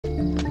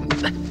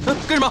干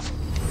什么？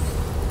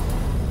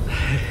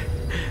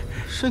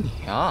是你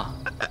啊！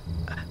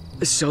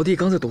小弟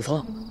刚在赌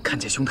坊看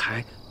见兄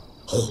台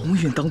鸿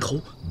运当头，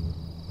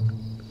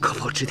可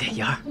否指点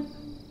一二？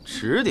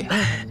指点？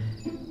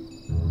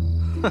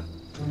哼，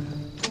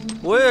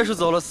我也是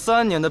走了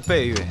3年的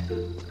背运，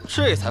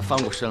这才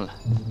翻过身来。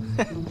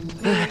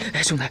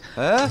兄台，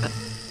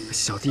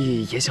小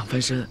弟也想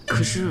翻身，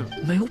可是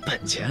没有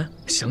本钱，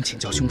想请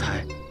教兄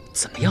台，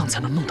怎么样才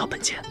能弄到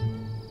本钱？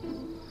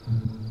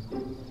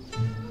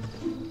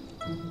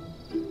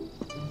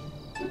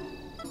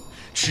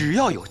只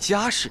要有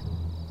家室，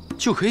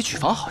就可以娶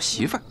房好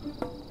媳妇儿，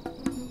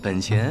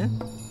本钱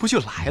不就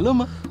来了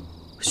吗？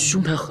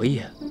兄台何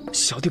意？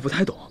小弟不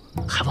太懂，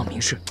还望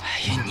明示。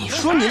哎呀，你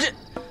说你这，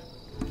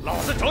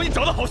老子找你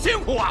找的好辛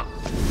苦啊！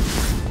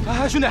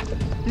哎，兄弟，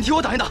你替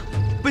我挡一挡，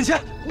本钱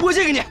我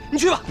借给你，你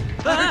去吧。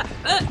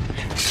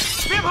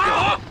别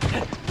跑！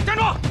站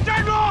住！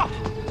站住！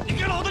你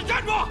给老子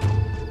站住！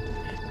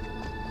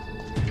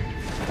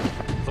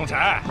宋晨，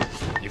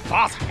你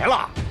发财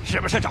了，是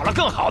不是找了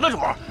更好的主，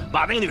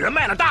把那个女人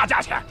卖了大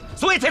价钱，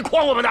所以才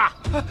诓我们的？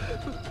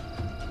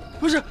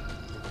不是，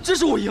这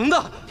是我赢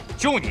的。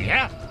就你，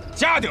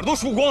家底都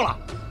输光了，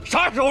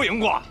啥时候赢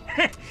过？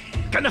哼，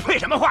跟他废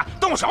什么话？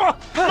动手！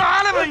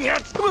拿来吧你！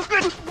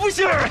不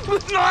行，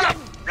拿来！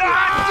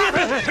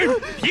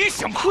别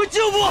想跑！我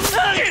就不！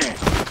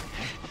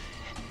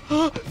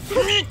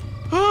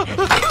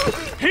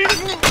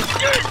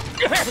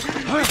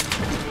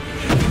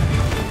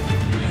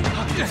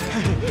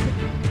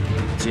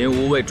金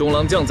吾卫中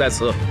郎将在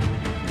此，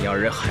你二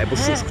人还不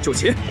束手就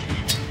擒？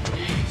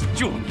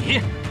就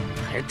你，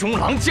还中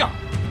郎将？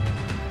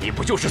你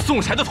不就是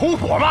宋禅的同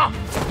伙吗？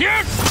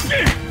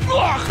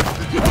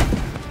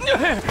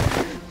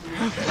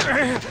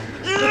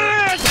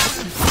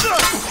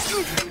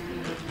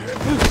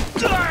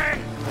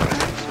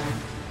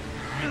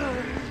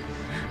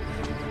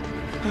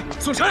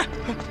宋禅，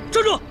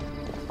站住！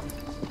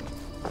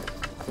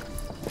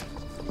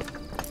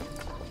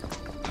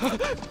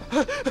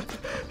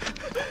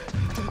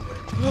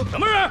什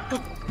么人？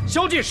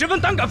宵禁时分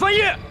胆敢翻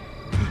夜！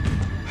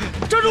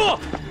站住！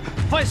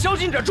犯宵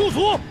禁者诛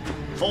族，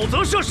否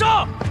则射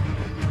杀！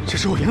这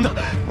是我赢的，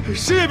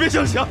谁也别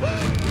想抢！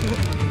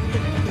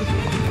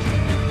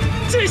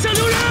这下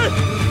留人！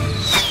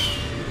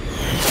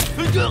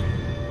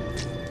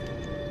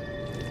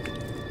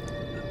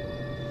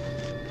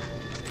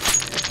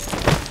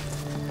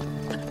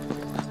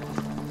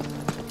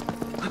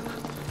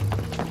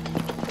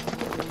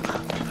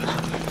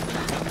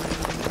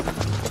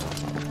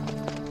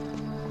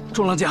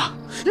中郎将，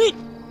你，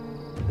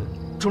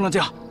中郎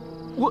将，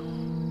我。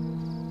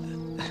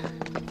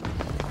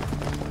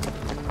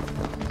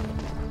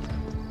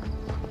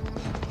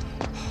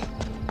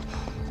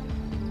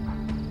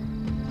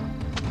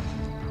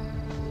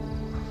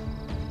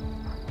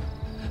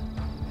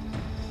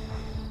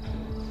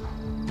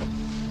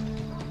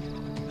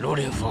陆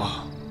令风，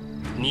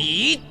你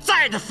一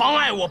再的妨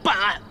碍我办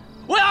案，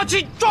我要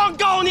去状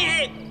告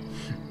你！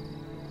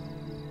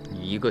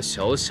你一个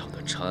小小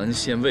的长安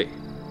县尉，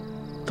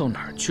到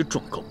哪儿去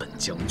状告本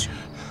将军？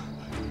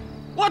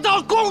我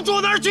到公主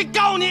那儿去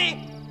告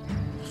你！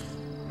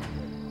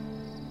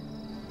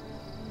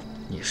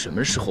你什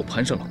么时候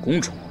攀上了公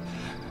主？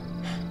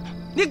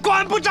你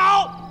管不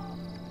着！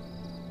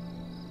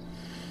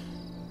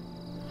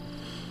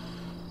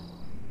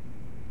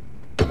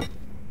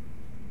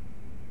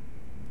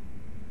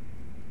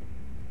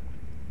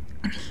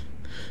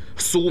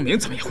苏无名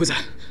怎么也会在？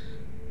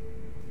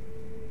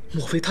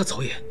莫非他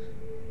早也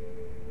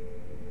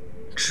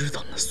知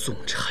道那宋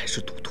禅是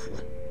赌徒，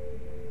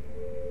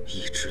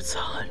一直在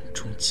暗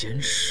中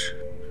监视？